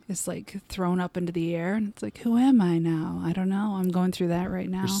like is like thrown up into the air, and it's like, who am I now? I don't know. I'm going through that right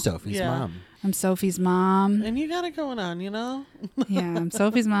now. You're Sophie's Yeah. mom. I'm Sophie's mom. And you got it going on, you know? Yeah, I'm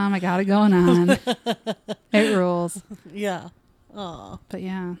Sophie's mom. I got it going on. It rules. Yeah. Aw, But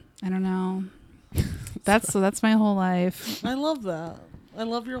yeah, I don't know. That's my whole life. I love that. I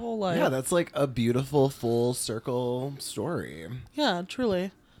love your whole life. Yeah, that's like a beautiful full circle story. Yeah,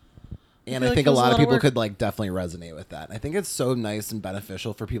 truly. And feel I like think it a was a lot lot of of people work. could like definitely resonate with that. I think it's so nice and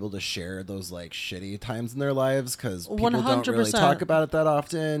beneficial for people to share those like shitty times in their lives because people don't really 100%. talk about it that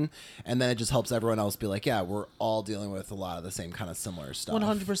often. And then it just helps everyone else be like, yeah, we're all dealing with a lot of the same kind of similar stuff.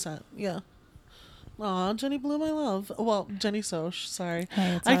 100%. Yeah. Aw, Jenny Bloom, I love. Well, Jenny Soch, sorry.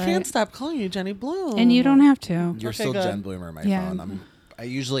 Hey, it's I all can't right. stop calling you Jenny Bloom. And you don't have to. You're Okay, still good. Jen Bloomer, my Yeah. phone. I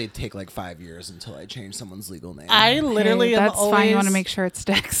usually take like 5 years until I change someone's legal name. I literally Hey, am that's always... fine. You want to make sure it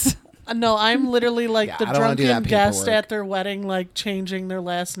sticks. No, I'm literally like Yeah, the I don't wanna do drunken that guest paperwork. at their wedding, like changing their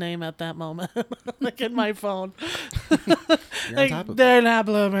last name at that moment, like in my phone. You're on Like, top of it. they're not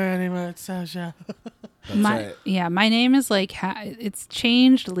Bloomer anymore. It's Socia. That's right. Yeah, my name is like it's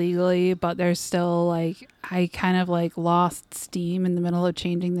changed legally, but there's still like I kind of like lost steam in the middle of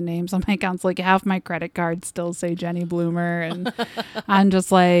changing the names on my accounts. Like half my credit cards still say Jenny Bloomer, and I'm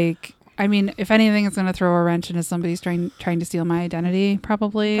just like, I mean, if anything, it's going to throw a wrench into somebody's trying to steal my identity,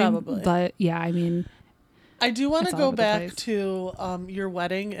 probably. Probably. But yeah, I mean, I do want to It's all go over the back place. to your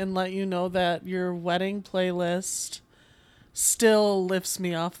wedding and let you know that your wedding playlist still lifts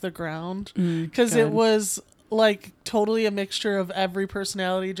me off the ground because it good. was like totally a mixture of every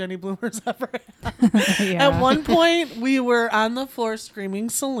personality Jenny Bloomer's ever had. yeah. At one point, we were on the floor screaming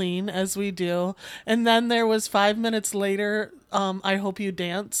Celine, as we do. And then there was 5 minutes later, I Hope You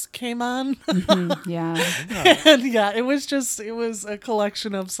Dance came on. yeah. And yeah, it was a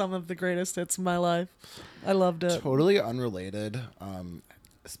collection of some of the greatest hits of my life. I loved it. Totally unrelated.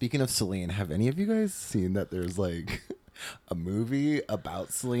 Speaking of Celine, have any of you guys seen that there's like a movie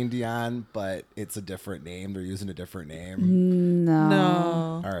about Celine Dion, but it's a different name? They're using a different name. No.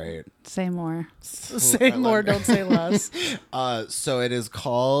 No. All right. Say more. Say more, don't say less. So it is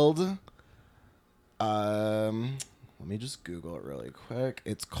called. Let me just Google it really quick.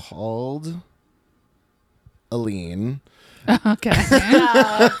 It's called Aline. Okay.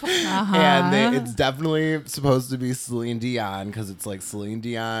 And it's definitely supposed to be Celine Dion because it's like Celine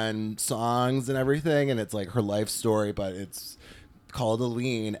Dion songs and everything, and it's like her life story, but it's called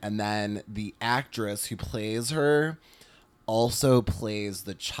Aline. And then the actress who plays her also plays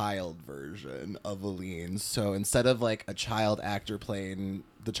the child version of Aline. So instead of like a child actor playing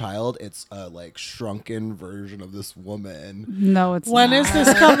the child, it's a like shrunken version of this woman. No, it's When not. is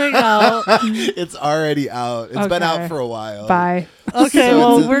this coming out? It's already out. It's been Okay. out for a while. Bye. Okay, So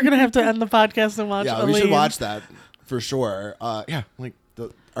well, it's a- we're going to have to end the podcast and watch Yeah, we should Aline. watch that for sure. Yeah, like,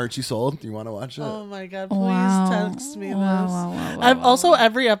 aren't you sold? Do you want to watch it? Oh my God, please Wow. text me this. Wow, I've wow, also, wow.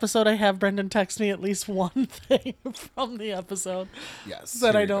 every episode I have Brendan text me at least one thing from the episode Yes.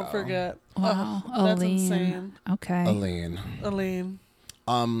 that here I you don't go. forget. Wow. Oh, that's Aline. insane. Okay. Aline. Aline.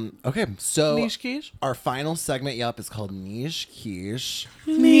 Okay, so Niche quiche? our final segment, is called Niche Quiche.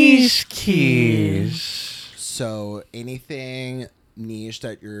 Niche quiche. So anything niche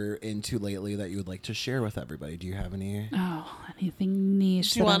that you're into lately that you would like to share with everybody? Do you have any? Oh, anything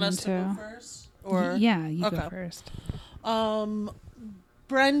niche Do you that want I'm us to into? go first? Or Yeah, you Okay. go first.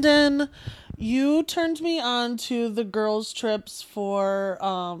 Brendan, you turned me on to the girls' trips for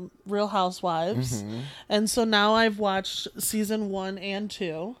Real Housewives. And so now I've watched season 1 and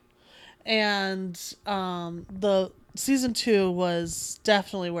 2. And the season 2 was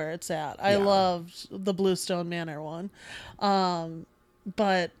definitely where it's at. I Yeah. loved the Bluestone Manor one.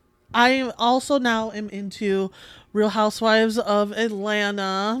 But I also now am into Real Housewives of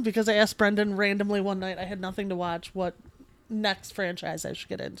Atlanta because I asked Brendan randomly one night, I had nothing to watch, what next franchise I should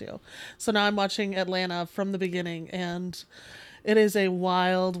get into. So now I'm watching Atlanta from the beginning, and it is a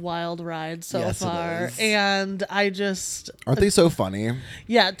wild, wild ride so Yes, it far. is. And I just, Aren't they so funny?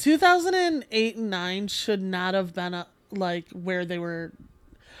 yeah, 2008 and 9 should not have been like where they were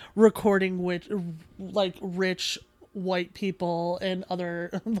recording with like rich white people and other,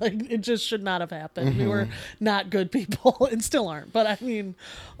 like, it just should not have happened. We were not good people and still aren't. But I mean,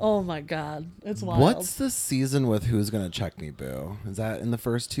 oh my God, it's wild. What's the season with Who's Gonna Check Me, Boo? Is that in the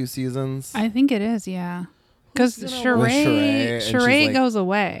first 2 seasons? I think it is, yeah. Because Who's gonna- With Sheree, and she's Sheree like- goes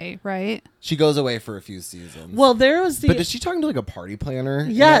away, right? She goes away for a few seasons. Well, there was but the is she talking to like a party planner? in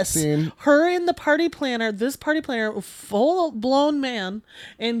that yes, scene? her and the party planner. This party planner, full blown man,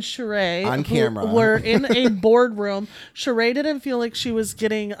 and Sheree On who camera. were in a boardroom. Sheree didn't feel like she was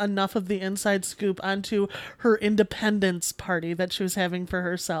getting enough of the inside scoop onto her independence party that she was having for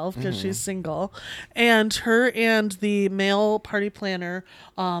herself because she's single, and her and the male party planner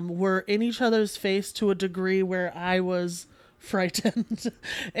were in each other's face to a degree where I was frightened.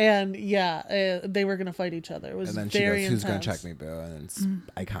 And they were gonna fight each other. It was And then she very goes, "Who's gonna intense. check me, boo?" And it's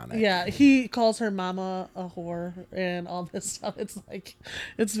iconic. Yeah, he calls her mama a whore and all this stuff. It's like,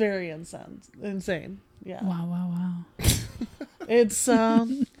 it's very insane. Yeah. Wow, wow, wow. It's,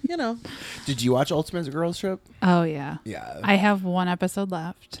 Did you watch Ultimate Girls Trip? Oh, yeah. Yeah. I have one episode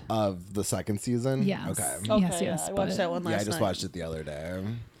left. Of the second season? Yes. Okay. Yes, yes, I watched but- that one last Yeah, night. I just watched it the other day.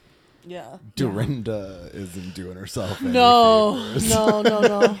 Yeah. Dorinda isn't doing herself any No,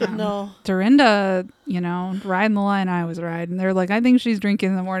 favors. no. Dorinda, riding the line I was riding. They're like, I think she's drinking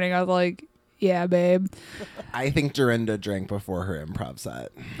in the morning. I was like, yeah, babe. I think Dorinda drank before her improv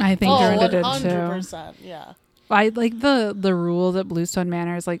set. I think Dorinda did too. 100%. Yeah. I like the rule that Bluestone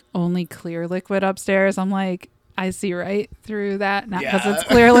Manor is like only clear liquid upstairs. I'm like, I see right through that. Not because Yeah. it's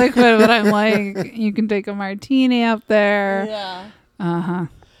clear liquid, but I'm like, you can take a martini up there. Yeah. Uh-huh.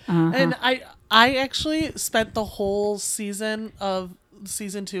 And I actually spent the whole season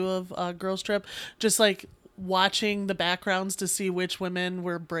 2 of Girls Trip just like watching the backgrounds to see which women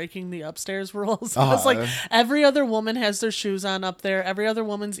were breaking the upstairs rules. It's like every other woman has their shoes on up there. Every other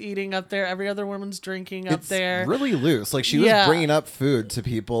woman's eating up there. Every other woman's drinking up It's there. really loose. Like she was Yeah. bringing up food to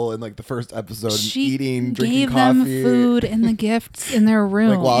people in like the first episode, She eating, drinking gave coffee. them food and the gifts in their room.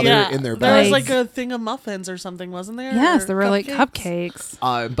 Like while they're in their there was beds. like a thing of muffins or something, wasn't there? Yes, Or there were like cupcakes.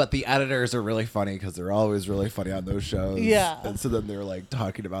 But the editors are really funny because they're always really funny on those shows. Yeah. And so then they're like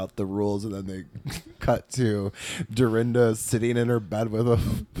talking about the rules, and then they cut to Dorinda sitting in her bed with a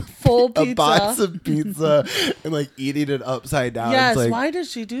Full a pizza. box of pizza and like eating it upside down. Yes, It's like why did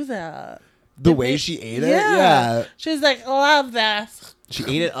she do that? the way she ate it. Yeah. She's like, love that. She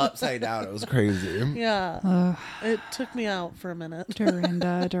ate it upside down. It was crazy. Yeah. Ugh, It took me out for a minute.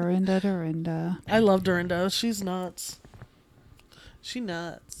 Dorinda. I love Dorinda. She's nuts. She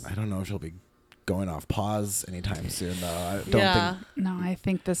nuts. I don't know if she'll be going off pause anytime soon, though. I don't Yeah. No, I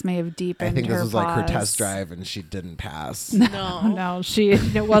think this may have deepened think. I think her this was like her pause. test drive, and she didn't pass. No. No,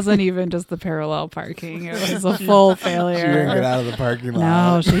 it wasn't even just the parallel parking. It was a full She didn't get failure. out of the parking No,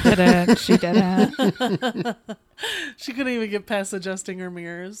 lot. she didn't. She didn't. She couldn't even get past adjusting her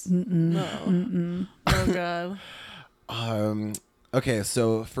mirrors. No. Oh, God. Okay,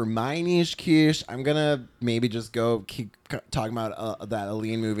 so for my niche quiche, I'm gonna maybe just keep talking about that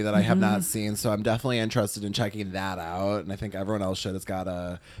Aline movie that I have not seen. So I'm definitely interested in checking that out, and I think everyone else should. It's got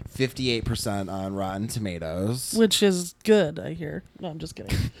a 58% on Rotten Tomatoes. Which is good, I hear. No, I'm just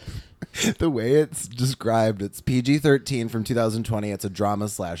kidding. The way it's described, it's PG-13 from 2020. It's a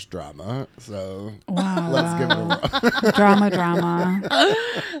drama/drama. So Wow. let's give it a Drama.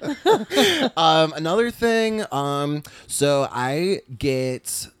 another thing, so I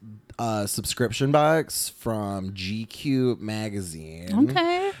get a subscription box from GQ magazine.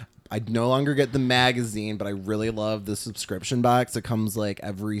 Okay. I no longer get the magazine, but I really love the subscription box. It comes like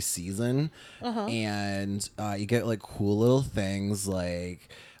every season, and you get like cool little things like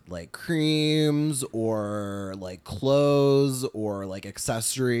creams or like clothes or like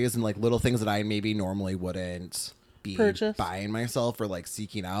accessories and like little things that I maybe normally wouldn't be Purchase. buying myself or like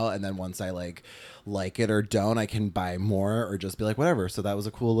seeking out. And then once I like it or don't, I can buy more or just be like, whatever. So that was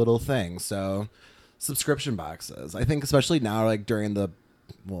a cool little thing. So subscription boxes, I think, especially now, like during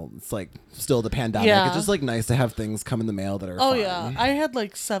it's like still the pandemic. Yeah. It's just like nice to have things come in the mail that are Oh, fun. yeah. I had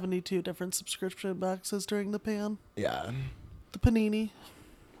like 72 different subscription boxes during the pan. Yeah. The panini.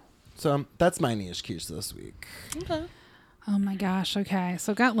 So that's my niche quiche this week. Okay. Oh my gosh. Okay.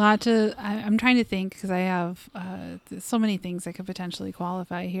 So got a lot to, I'm trying to think because I have so many things that could potentially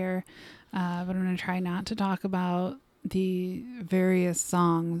qualify here. But I'm going to try not to talk about the various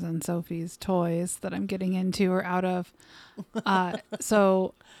songs on Sophie's toys that I'm getting into or out of.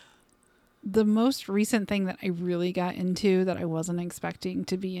 So the most recent thing that I really got into that I wasn't expecting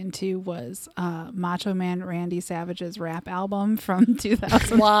to be into was Macho Man Randy Savage's rap album from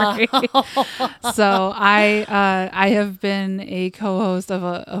 2003. Wow. So I have been a co-host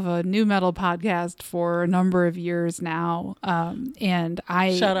of a new metal podcast for a number of years now, and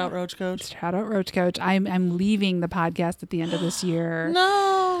I Shout out Roach Coach. Roach Coach. I'm leaving the podcast at the end of this year.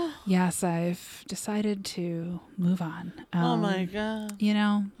 No. Yes, I've decided to move on. Oh my God.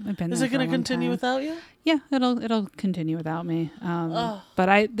 I've been. Is there it for a going to long continue time. without you? Yeah, it'll continue without me.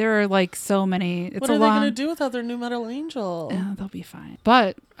 But there are like so many. It's What a are they long. going to do without their new metal angel? They'll be fine.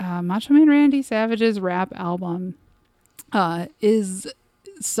 But Macho Man Randy Savage's rap album is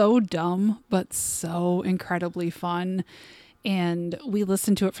so dumb, but so incredibly fun. And we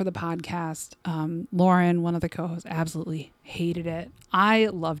listened to it for the podcast. Lauren, one of the co-hosts, absolutely hated it. I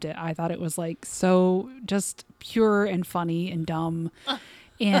loved it. I thought it was like so just pure and funny and dumb.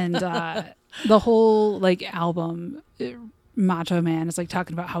 And the whole like album Macho Man is like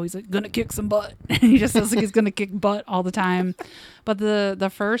talking about how he's like gonna kick some butt. And he just says like he's gonna kick butt all the time. But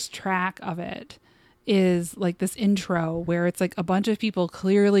the first track of it is like this intro where it's like a bunch of people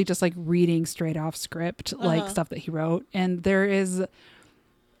clearly just like reading straight off script, like stuff that he wrote. And there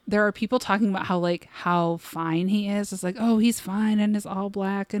are people talking about how fine he is. It's like, oh, he's fine and his all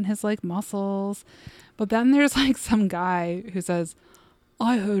black and his like muscles. But then there's like some guy who says,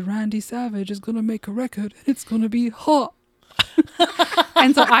 I heard Randy Savage is going to make a record and it's going to be hot.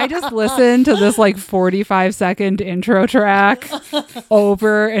 And so I just listened to this like 45-second intro track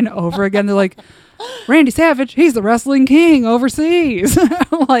over and over again. They're like, Randy Savage, he's the wrestling king overseas.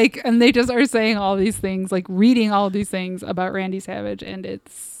 Like, and they just are saying all these things, like reading all of these things about Randy Savage. And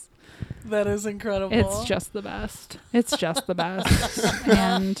that is incredible. It's just the best. It's just the best.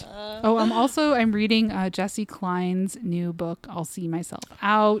 And I'm reading Jesse Klein's new book, I'll See Myself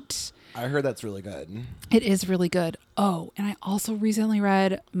Out. I heard that's really good. It is really good. Oh, and I also recently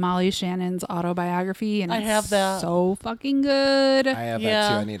read Molly Shannon's autobiography, and I have that. So fucking good. I have that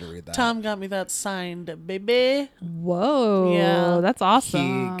too. I need to read that. Tom got me that signed, baby. Whoa. Yeah. That's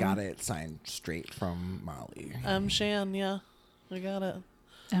awesome. He got it signed straight from Molly. Shan, yeah. I got it.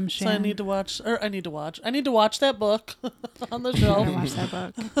 Shan. So I need to watch that book on the show. I watch that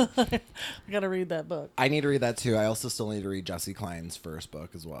book. I gotta read that book. I need to read that too. I also still need to read Jesse Klein's first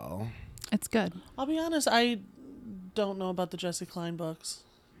book as well. It's good. I'll be honest, I don't know about the Jesse Klein books.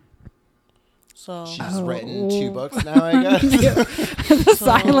 So she's written 2 books now, I guess. The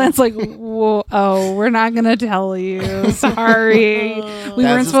silence, like, whoa, oh, we're not gonna tell you. Sorry, we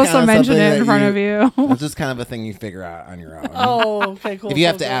weren't supposed to mention it in front of you. That's just kind of a thing you figure out on your own. Oh, okay, cool. If you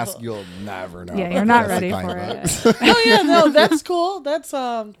have to ask, you'll never know. Yeah, you're not ready for it. Oh yeah, no, that's cool. That's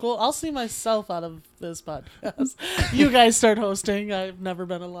cool. I'll see myself out of this podcast. You guys start hosting. I've never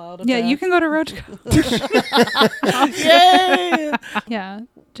been allowed. Yeah, you can go to Roach Coach. Yay! Yeah.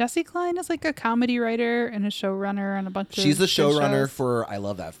 Jesse Klein is like a comedy writer and a showrunner and a bunch of. She's the showrunner shows. for I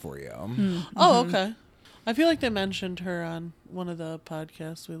Love That For You. Mm-hmm. Oh, okay. I feel like they mentioned her on one of the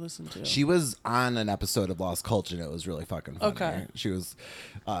podcasts we listened to. She was on an episode of Lost Culture and it was really fucking funny. Okay. She was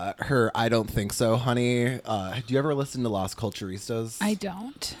her I Don't Think So, Honey. Do you ever listen to Lost Culturistas? I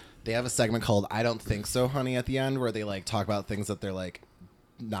don't. They have a segment called I Don't Think So, Honey at the end where they like talk about things that they're like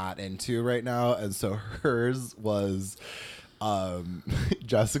not into right now. And so hers was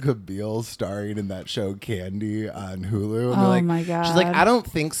Jessica Biel starring in that show Candy on Hulu. And Oh my God. She's like, I don't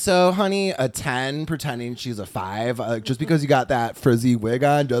think so, honey. A 10 pretending she's a 5. Just because you got that frizzy wig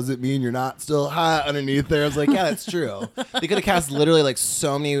on doesn't mean you're not still hot underneath there. I was like, yeah, that's true. They could have cast literally like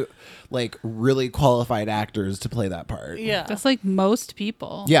so many like really qualified actors to play that part. Yeah. That's like most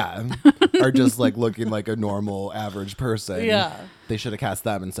people. Yeah. Are just like looking like a normal average person. Yeah. They should have cast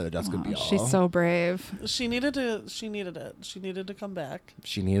them instead of Jessica Biel. She's so brave. She needed it. She needed to come back.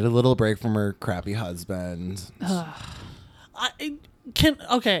 She needed a little break from her crappy husband. I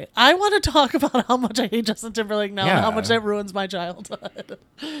want to talk about how much I hate Justin Timberlake now and how much that ruins my childhood.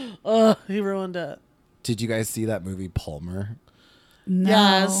 He ruined it. Did you guys see that movie Palmer? No.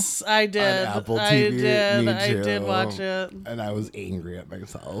 Yes, I did. On Apple I TV? did. Me I too. did watch it. And I was angry at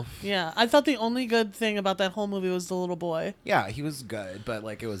myself. Yeah, I thought the only good thing about that whole movie was the little boy. Yeah, he was good, but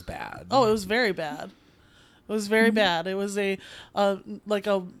like it was bad. Oh, it was very bad. It was very bad. It was a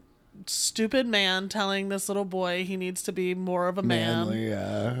stupid man telling this little boy he needs to be more of a man. Manly,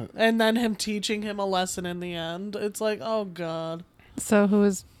 yeah. And then him teaching him a lesson in the end. It's like, oh God. So who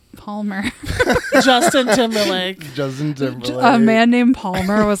is Palmer? Justin Timberlake. Justin Timberlake. A man named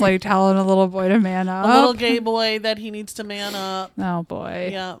Palmer was like telling a little boy to man up. A little gay boy that he needs to man up. Oh boy.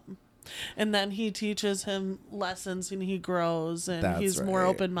 Yeah. And then he teaches him lessons and he grows and That's he's more right.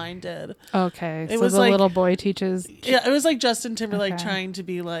 open-minded. Okay. It So was the like- little boy teaches. Yeah, it was like Justin Timberlake Okay. trying to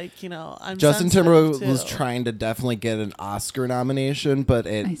be like, I'm Justin sensitive Timberlake was too. trying to definitely get an Oscar nomination, but I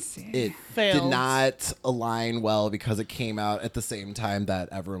it see. Failed. did not align well because it came out at the same time that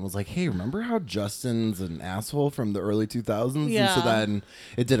everyone was like, hey, remember how Justin's an asshole from the early 2000s? And Yeah. so then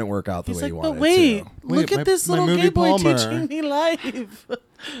it didn't work out the He's way like, he but wanted wait, to. look at this little movie gay boy Palmer. teaching me life.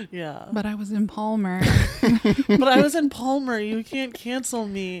 Yeah. But I was in Palmer. But I was in Palmer. You can't cancel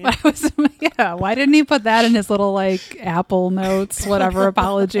me. But I was, yeah. Why didn't he put that in his little like Apple Notes, whatever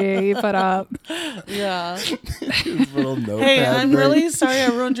apology he put up? Yeah. His little notepad Hey, I'm thing. really sorry I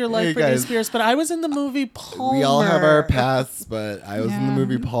ruined your life, Hey, Britney guys. Spears, but I was in the movie Palmer. We all have our pasts, but I was in the Yeah.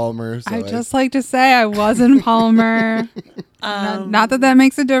 movie Palmer. So I just like to say I was in Palmer. Not that that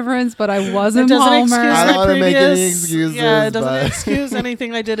makes a difference, but I was in It doesn't Palmer. excuse I don't my wanna make any previous- excuses, Yeah, it doesn't but- excuse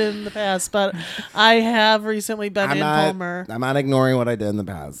anything I did in the past, but I have recently been in Palmer. I'm not ignoring what I did in the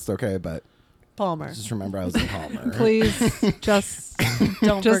past, okay? But Palmer. Just remember I was in Palmer. Please, just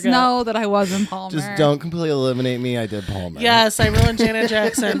Don't just forget. know that I was in Palmer. Just don't completely eliminate me. I did Palmer. Yes, I ruined Janet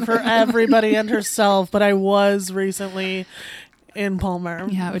Jackson for everybody and herself, but I was recently in Palmer.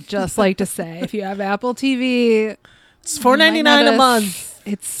 Yeah, I would just like to say, if you have Apple TV, It's you might $4.99 a notice month.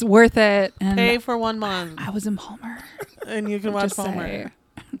 It's worth it. And Pay for 1 month, I was in Palmer. and you can watch Just Palmer. say.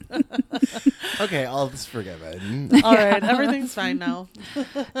 Okay, all is forgiven. All right, everything's fine now.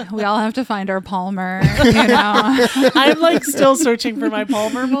 We all have to find our Palmer, you know. I'm like still searching for my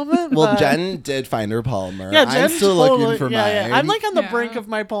Palmer moment. Well, but- Jen did find her Palmer. yeah, I'm Jen's still totally, looking for yeah, mine. yeah. I'm like on the Yeah. brink of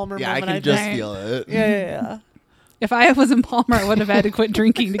my Palmer yeah, I moment. can just think. feel it. Yeah. If I was in Palmer, I would have had to quit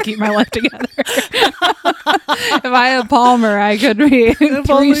drinking to keep my life together. If I had Palmer, I could be three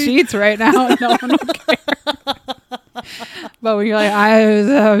only- sheets right now and no one would care. But when you're like,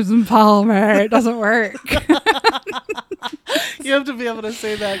 I was in Palmer, it doesn't work. You have to be able to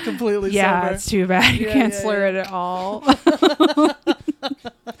say that completely Yeah, sober. it's too bad. You Yeah, can't yeah, slur it at all.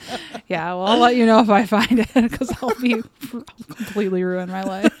 Yeah, well, I'll let you know if I find it because I'll completely ruin my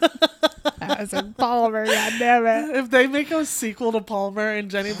life. I was in Palmer, god damn it. If they make a sequel to Palmer and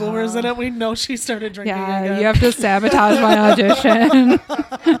Jenny Bloomer's in it, we know she started drinking Yeah, again. you have to sabotage my audition.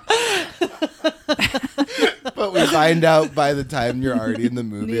 But we find out by the time you're already in the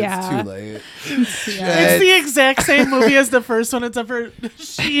movie, Yeah. it's too late. Yeah. It's the exact same movie as the first one, except for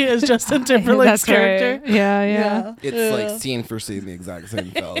she is Justin Timberlake's That's right. character. Yeah. It's Yeah. like scene for scene the exact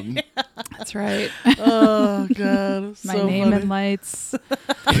same film. That's right. Oh god, My so name funny. and lights.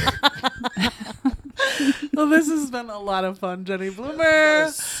 Well, this has been a lot of fun, Jenny Bloomer,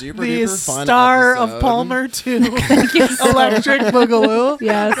 Super the duper fun star episode. of Palmer 2, Thank you so Electric Boogaloo.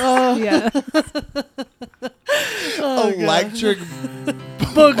 Yes. Oh. Yes. Oh, God. Electric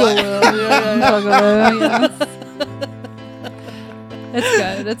Boogaloo. Yeah. Boogaloo, yes. It's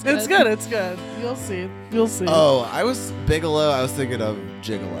good. It's good. It's good. It's good. You'll see. You'll see. Oh, I was Bigelow. I was thinking of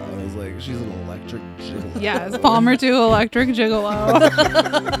Gigolo. I was like, she's an electric Gigolo. Yes. Palmer 2 Electric Gigolo.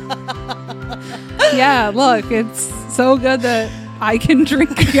 Yeah, look, it's so good that I can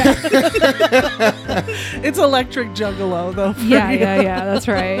drink again. It's Electric Juggalo, though. for Yeah, you. yeah, that's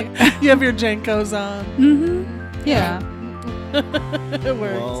right. You have your Jenkos on. Mm-hmm. Yeah. It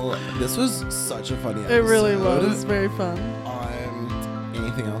works. Well, this was such a funny episode. It really was very fun.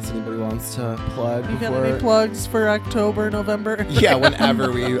 Anything else anybody wants to plug You got before? any plugs for October, November? Yeah, whenever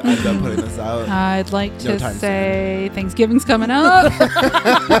we end up putting this out. I'd like No to time say Thanksgiving's coming up.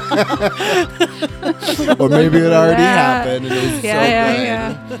 Or maybe it already Yeah. happened and it was so good.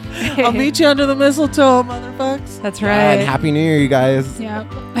 Yeah. I'll meet you under the mistletoe, motherfucks. That's Yeah, and right. Happy New Year, you guys.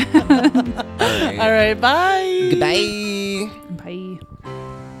 Yep. All right. All right, bye. Goodbye.